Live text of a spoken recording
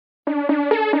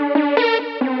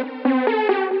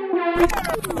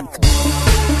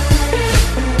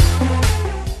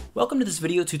Welcome to this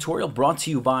video tutorial brought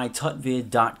to you by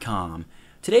Tutvid.com.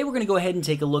 Today we're going to go ahead and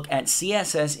take a look at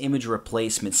CSS image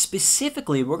replacement.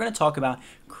 Specifically, we're going to talk about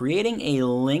creating a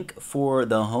link for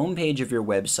the home page of your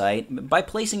website by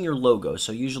placing your logo.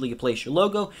 So usually you place your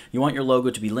logo, you want your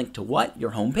logo to be linked to what?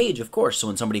 Your home page, of course. So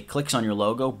when somebody clicks on your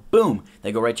logo, boom,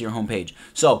 they go right to your home page.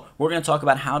 So we're going to talk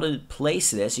about how to place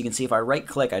this. You can see if I right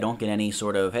click, I don't get any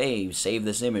sort of, hey, save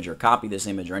this image or copy this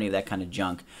image or any of that kind of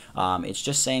junk. It's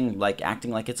just saying, like,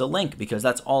 acting like it's a link, because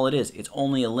that's all it is. It's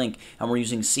only a link, and we're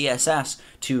using CSS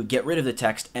to get rid of the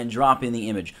text and drop in the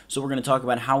image. So we're going to talk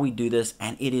about how we do this,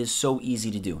 and it is so easy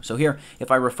to do. So here,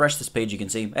 if I refresh this page, you can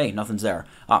see, hey, nothing's there.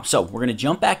 So we're going to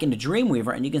jump back into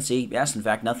Dreamweaver, and you can see, yes, in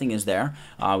fact, nothing is there.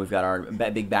 We've got our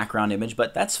big background image,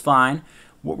 but that's fine.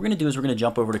 What we're going to do is we're going to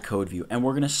jump over to Code View, and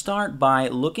we're going to start by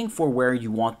looking for where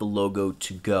you want the logo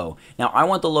to go. Now, I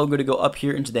want the logo to go up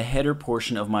here into the header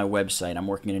portion of my website. I'm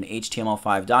working in an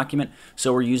HTML5 document,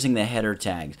 so we're using the header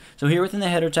tags. So here within the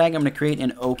header tag, I'm going to create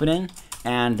an opening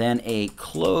and then a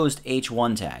closed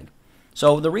H1 tag.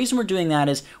 So the reason we're doing that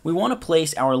is we want to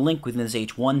place our link within this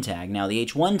H1 tag. Now, the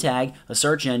H1 tag, a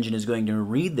search engine is going to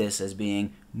read this as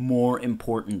being more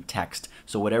important text.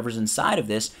 So whatever's inside of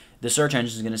this, the search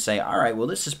engine is going to say, all right, well,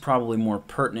 this is probably more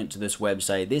pertinent to this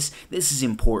website. This is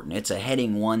important. It's a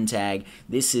heading 1 tag.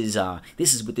 This is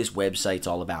what this website's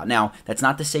all about. Now, that's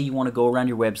not to say you want to go around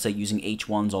your website using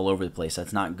H1s all over the place.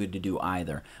 That's not good to do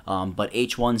either. But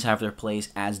H1s have their place,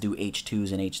 as do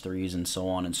H2s and H3s and so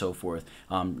on and so forth.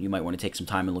 You might want to take some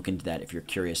time and look into that if you're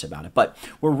curious about it. But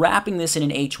we're wrapping this in an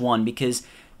H1 because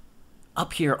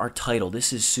up here, our title,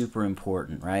 this is super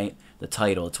important, right? The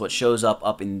title, it's what shows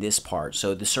up in this part.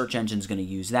 So the search engine's going to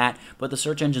use that, but the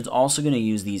search engine's also going to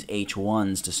use these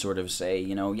H1s to sort of say,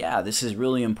 you know, yeah, this is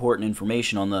really important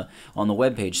information on the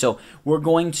web page. So we're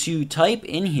going to type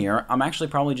in here, I'm actually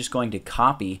probably just going to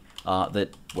copy the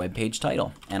web page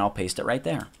title, and I'll paste it right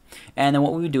there. And then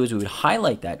what we would do is we would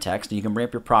highlight that text, and you can bring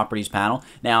up your properties panel.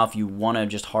 Now, if you want to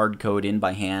just hard code in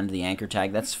by hand the anchor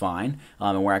tag, that's fine.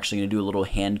 And we're actually going to do a little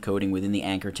hand coding within the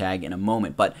anchor tag in a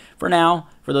moment. But for now,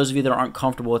 for those of you that aren't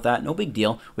comfortable with that, no big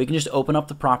deal. We can just open up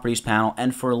the properties panel,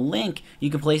 and for link, you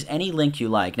can place any link you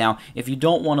like. Now, if you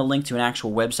don't want to link to an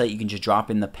actual website, you can just drop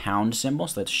in the pound symbol,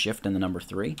 so that's shift and the number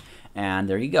 3. And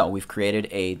there you go. We've created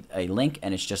a link,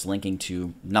 and it's just linking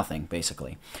to nothing,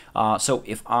 basically. So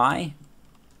if I'm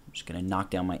just going to knock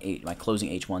down my closing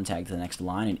H1 tag to the next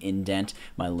line and indent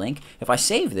my link. If I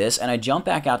save this and I jump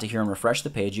back out to here and refresh the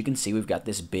page, you can see we've got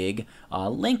this big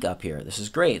link up here. This is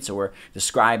great. So we're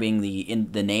describing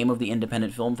the name of the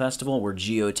Independent Film Festival. We're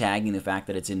geotagging the fact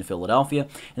that it's in Philadelphia.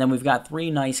 And then we've got 3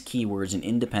 nice keywords in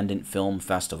Independent Film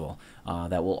Festival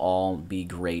that will all be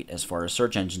great as far as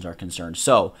search engines are concerned.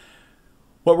 So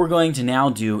what we're going to now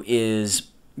do is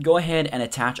go ahead and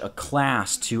attach a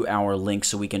class to our link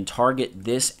so we can target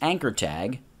this anchor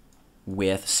tag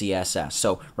with CSS.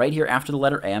 So right here after the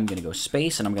letter A, I'm going to go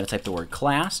space, and I'm going to type the word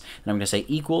class, and I'm going to say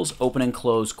equals open and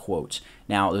close quotes.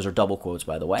 Now, those are double quotes,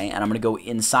 by the way, and I'm going to go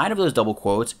inside of those double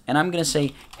quotes, and I'm going to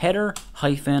say header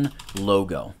hyphen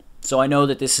logo. So I know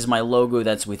that this is my logo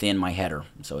that's within my header.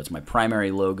 So it's my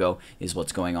primary logo is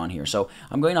what's going on here. So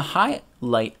I'm going to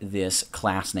highlight this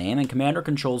class name and Command or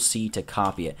Control C to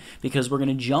copy it, because we're going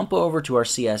to jump over to our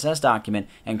CSS document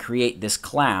and create this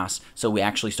class so we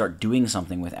actually start doing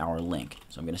something with our link.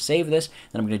 So I'm going to save this,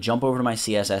 then I'm going to jump over to my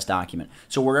CSS document.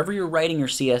 So wherever you're writing your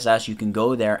CSS, you can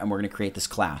go there, and we're going to create this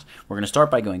class. We're going to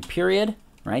start by going period.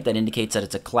 Right? That indicates that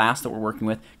it's a class that we're working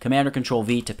with. Command or Control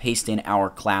V to paste in our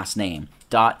class name.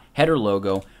 Dot, header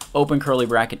logo, open curly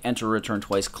bracket, enter, return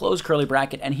twice, close curly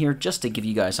bracket, and here, just to give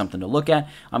you guys something to look at,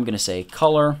 I'm going to say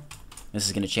color. This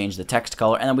is going to change the text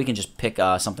color, and then we can just pick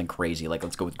something crazy, like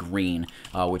let's go with green,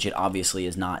 which it obviously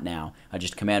is not now. I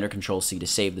just Command or Control C to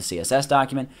save the CSS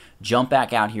document, jump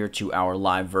back out here to our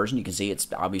live version. You can see it's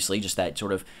obviously just that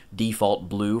sort of default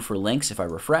blue for links. If I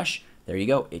refresh, there you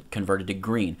go. It converted to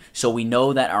green. So we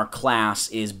know that our class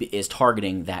is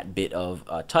targeting that bit of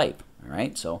type. All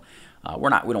right. So we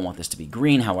don't want this to be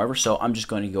green, however. So I'm just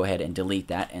going to go ahead and delete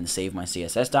that and save my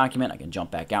CSS document. I can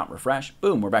jump back out, refresh.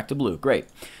 Boom, we're back to blue. Great.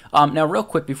 Now, real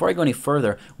quick, before I go any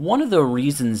further, one of the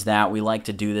reasons that we like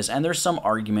to do this, and there's some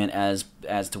argument as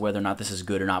to whether or not this is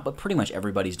good or not, but pretty much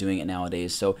everybody's doing it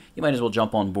nowadays, so you might as well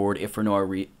jump on board if for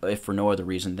no other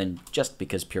reason than just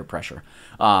because peer pressure,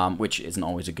 which isn't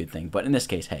always a good thing. But in this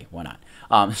case, hey, why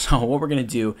not? So what we're going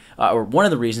to do, or one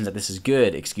of the reasons that this is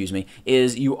good, excuse me,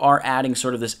 is you are adding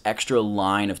sort of this extra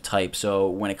line of type. So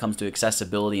when it comes to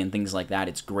accessibility and things like that,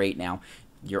 it's great now.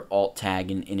 your alt tag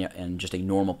in just a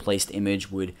normal placed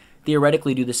image would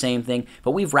theoretically do the same thing,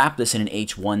 but we've wrapped this in an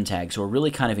H1 tag, so we're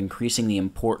really kind of increasing the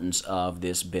importance of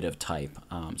this bit of type.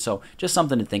 So just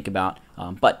something to think about,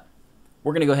 but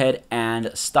we're going to go ahead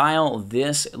and style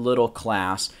this little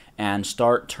class and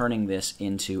start turning this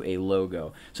into a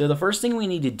logo. So the first thing we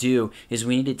need to do is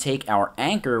we need to take our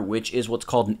anchor, which is what's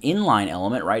called an inline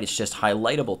element, right? It's just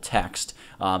highlightable text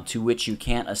to which you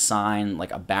can't assign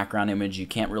like a background image. You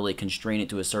can't really constrain it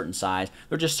to a certain size.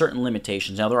 There are just certain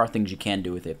limitations. Now, there are things you can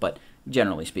do with it, but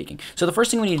generally speaking. So the first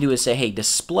thing we need to do is say, hey,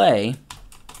 display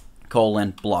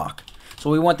colon block. So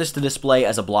we want this to display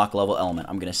as a block level element.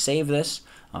 I'm going to save this.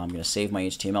 I'm going to save my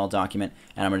HTML document,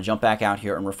 and I'm going to jump back out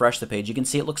here and refresh the page. You can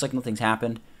see it looks like nothing's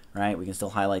happened, right? We can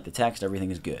still highlight the text.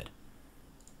 Everything is good.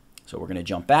 So we're going to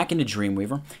jump back into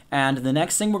Dreamweaver, and the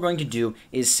next thing we're going to do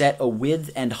is set a width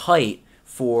and height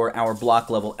for our block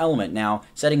level element. Now,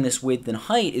 setting this width and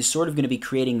height is sort of going to be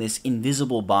creating this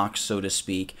invisible box, so to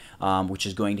speak, which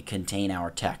is going to contain our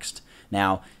text.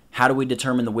 Now, how do we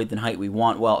determine the width and height we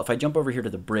want? Well, if I jump over here to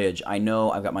the bridge, I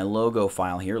know I've got my logo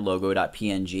file here,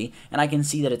 logo.png, and I can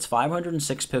see that it's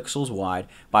 506 pixels wide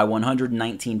by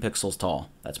 119 pixels tall.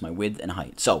 That's my width and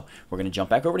height. So we're going to jump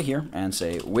back over to here and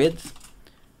say width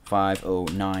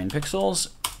 509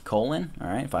 pixels, colon, all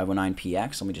right,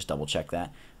 509px. Let me just double check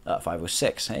that.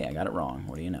 506. Hey, I got it wrong.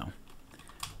 What do you know?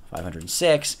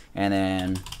 506, and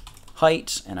then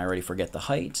height, and I already forget the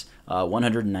height,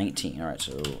 119. All right,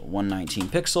 so 119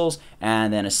 pixels,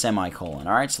 and then a semicolon.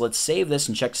 All right, so let's save this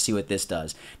and check to see what this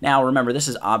does. Now, remember, this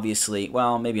is obviously,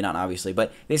 well, maybe not obviously,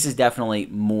 but this is definitely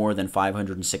more than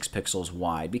 506 pixels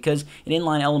wide, because an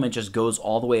inline element just goes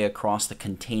all the way across the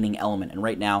containing element, and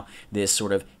right now, this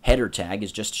sort of header tag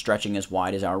is just stretching as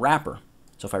wide as our wrapper.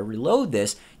 So if I reload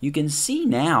this, you can see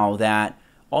now that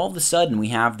all of a sudden we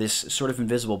have this sort of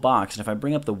invisible box, and if I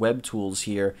bring up the web tools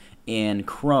here in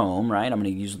Chrome, right, I'm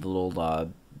going to use the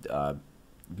little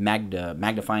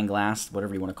magnifying glass,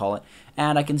 whatever you want to call it,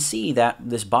 and I can see that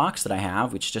this box that I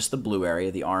have, which is just the blue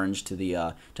area, the orange to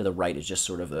the right is just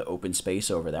sort of the open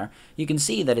space over there. You can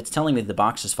see that it's telling me the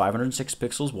box is 506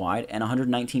 pixels wide and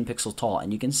 119 pixels tall,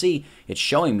 and you can see it's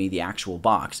showing me the actual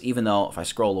box, even though if I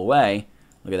scroll away,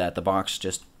 look at that, the box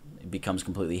just becomes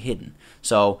completely hidden.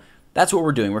 So that's what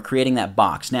we're doing. We're creating that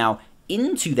box. Now,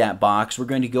 into that box, we're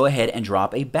going to go ahead and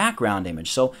drop a background image.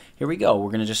 So here we go.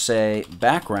 We're going to just say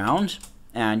background,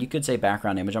 and you could say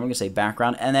background image. I'm going to say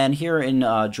background, and then here in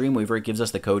Dreamweaver, it gives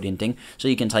us the code hinting, so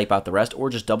you can type out the rest,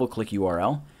 or just double-click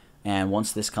URL. And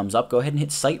once this comes up, go ahead and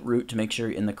hit site root to make sure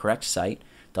you're in the correct site.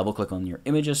 Double-click on your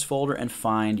images folder and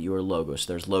find your logo.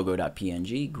 So there's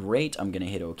logo.png. Great. I'm going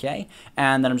to hit OK.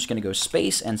 And then I'm just going to go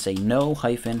space and say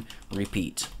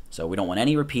no-repeat. So we don't want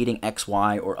any repeating X,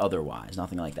 Y, or otherwise,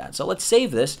 nothing like that. So let's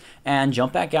save this and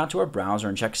jump back out to our browser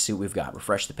and check to see what we've got.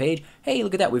 Refresh the page. Hey,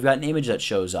 look at that. We've got an image that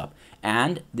shows up.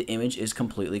 And the image is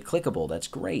completely clickable. That's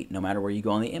great, no matter where you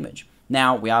go on the image.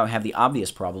 Now, we have the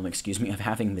obvious problem, of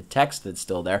having the text that's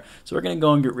still there. So we're going to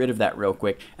go and get rid of that real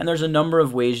quick. And there's a number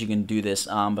of ways you can do this,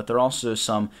 but there are also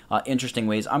some interesting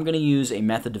ways. I'm going to use a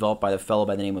method developed by the fellow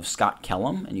by the name of Scott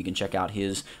Kellum, and you can check out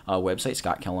his website,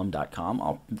 scottkellum.com.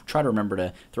 I'll try to remember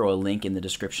to throw a link in the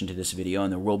description to this video,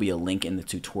 and there will be a link in the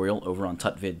tutorial over on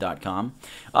tutvid.com.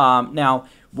 Now,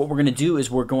 what we're going to do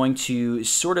is we're going to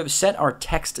sort of set our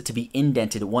text to be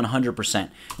indented 100%.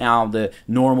 Now, the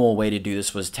normal way to do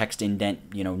this was text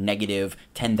indent, negative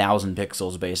 10,000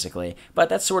 pixels, basically. But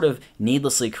that's sort of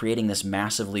needlessly creating this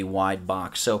massively wide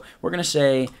box. So we're going to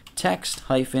say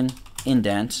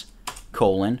text-indent,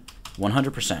 colon,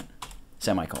 100%.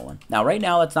 Semicolon. Now, right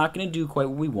now, that's not going to do quite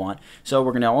what we want. So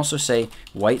we're going to also say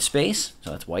white space. So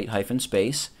that's white hyphen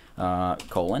space,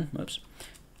 colon, oops.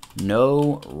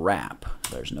 No wrap.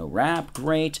 There's no wrap.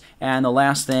 Great. And the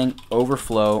last thing,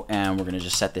 overflow, and we're going to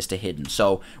just set this to hidden.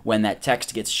 So when that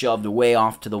text gets shoved way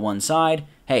off to the one side,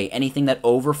 hey, anything that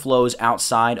overflows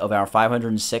outside of our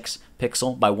 506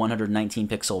 pixel by 119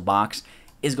 pixel box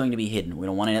is going to be hidden. We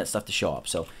don't want any of that stuff to show up.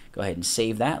 So go ahead and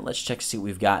save that. Let's check to see what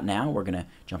we've got now. We're going to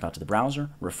jump out to the browser,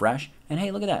 refresh, and hey,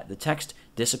 look at that. The text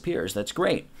disappears. That's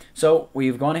great. So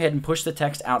we've gone ahead and pushed the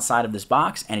text outside of this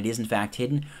box, and it is in fact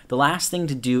hidden. The last thing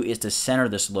to do is to center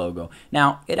this logo.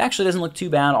 Now, it actually doesn't look too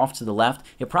bad off to the left.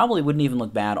 It probably wouldn't even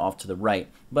look bad off to the right,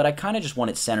 but I kind of just want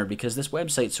it centered because this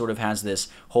website sort of has this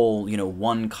whole,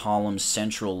 one column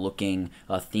central looking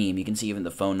theme. You can see even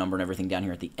the phone number and everything down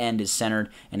here at the end is centered,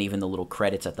 and even the little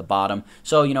credits at the bottom.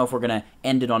 So, if we're going to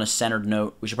end it on a centered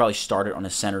note, we should probably start it on a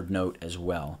centered note as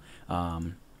well.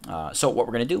 So what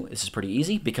we're going to do, this is pretty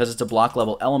easy. Because it's a block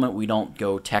level element, we don't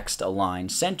go text align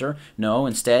center. No,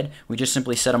 instead, we just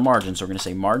simply set a margin. So we're going to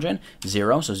say margin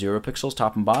 0, so 0 pixels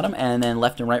top and bottom, and then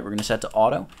left and right we're going to set to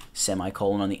auto,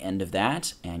 semicolon on the end of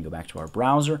that, and go back to our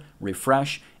browser,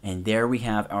 refresh, and there we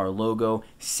have our logo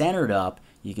centered up.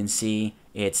 You can see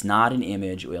it's not an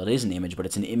image. Well, it is an image, but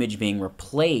it's an image being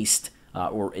replaced,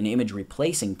 or an image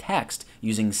replacing text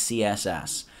using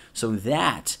CSS. So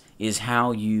that is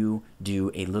how you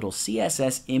do a little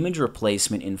CSS image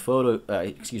replacement in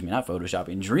Dreamweaver.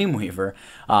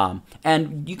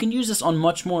 And you can use this on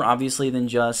much more, obviously, than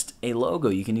just a logo.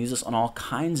 You can use this on all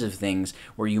kinds of things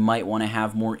where you might want to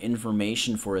have more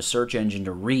information for a search engine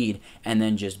to read and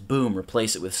then just, boom,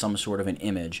 replace it with some sort of an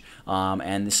image.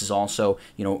 And this is also,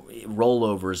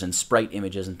 rollovers and sprite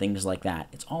images and things like that.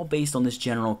 It's all based on this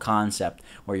general concept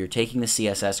where you're taking the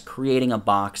CSS, creating a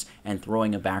box, and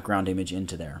throwing a background image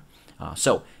into there.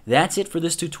 So that's it for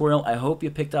this tutorial. I hope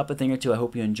you picked up a thing or two. I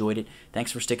hope you enjoyed it.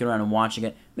 Thanks for sticking around and watching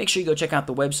it. Make sure you go check out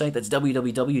the website. That's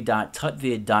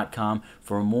www.tutvid.com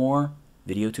for more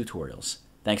video tutorials.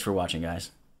 Thanks for watching,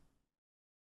 guys.